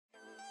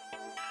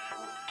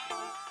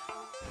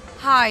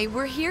Hi,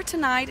 we're here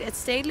tonight at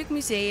Stedelijk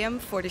Museum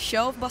for the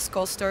show of Bas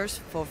Kosters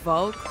for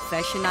Vogue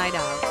Fashion Night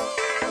Out.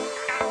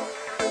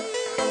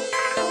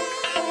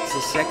 It's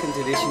the second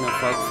edition of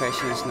Vogue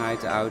Fashion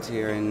Night Out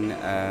here in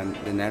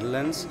the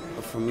Netherlands.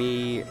 For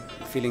me,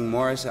 feeling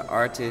more as an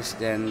artist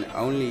than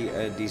only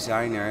a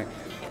designer,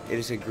 it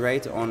is a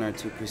great honor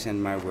to present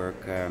my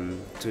work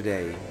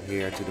today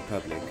here to the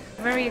public.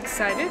 Very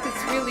excited.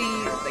 It's really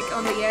like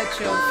on the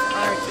edge of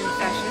art and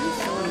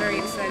fashion, so I'm very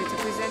excited to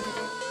present it.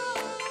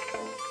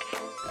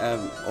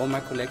 All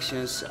my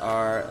collections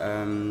are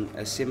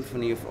a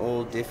symphony of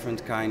all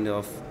different kind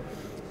of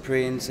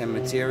prints and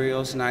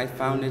materials, and I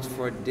found it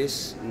for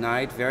this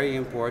night very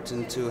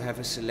important to have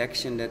a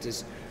selection that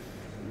is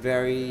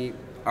very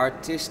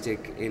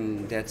artistic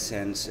in that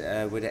sense,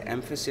 with an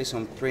emphasis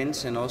on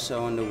prints and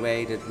also on the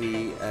way that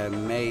we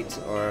made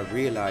or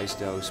realized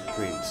those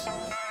prints.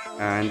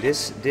 And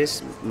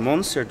this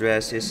monster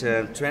dress is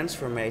a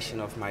transformation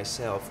of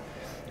myself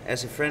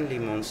as a friendly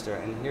monster,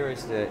 and here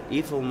is the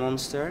evil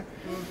monster.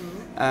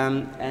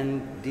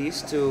 And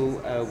these two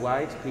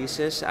white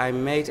pieces I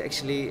made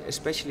actually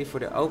especially for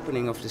the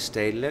opening of the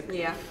Stedelijk,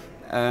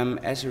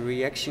 as a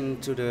reaction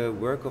to the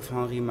work of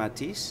Henri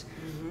Matisse.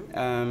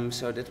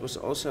 So that was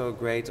also a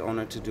great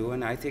honor to do,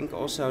 and I think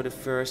also the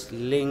first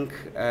link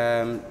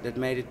that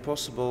made it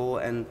possible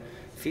and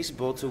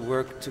feasible to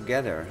work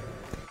together.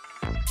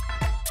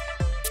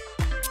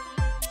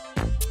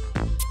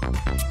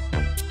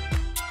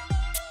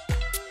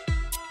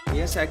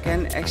 Yes, I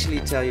can actually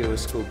tell you a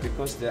scoop,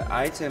 because the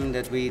item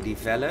that we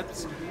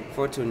developed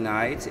for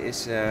tonight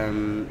is,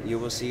 you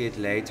will see it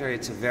later,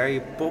 it's a very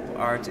pop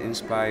art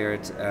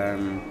inspired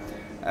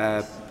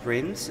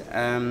print,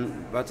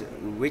 but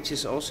which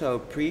is also a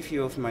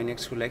preview of my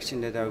next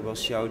collection that I will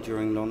show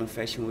during London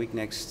Fashion Week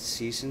next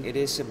season. It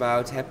is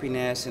about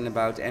happiness and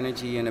about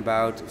energy and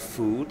about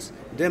food.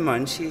 The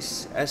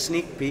Munchies, a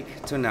sneak peek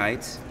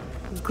tonight.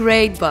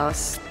 Great,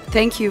 Bas.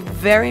 Thank you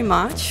very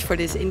much for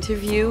this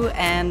interview,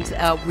 and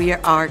we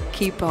are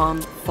keep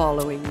on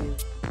following you.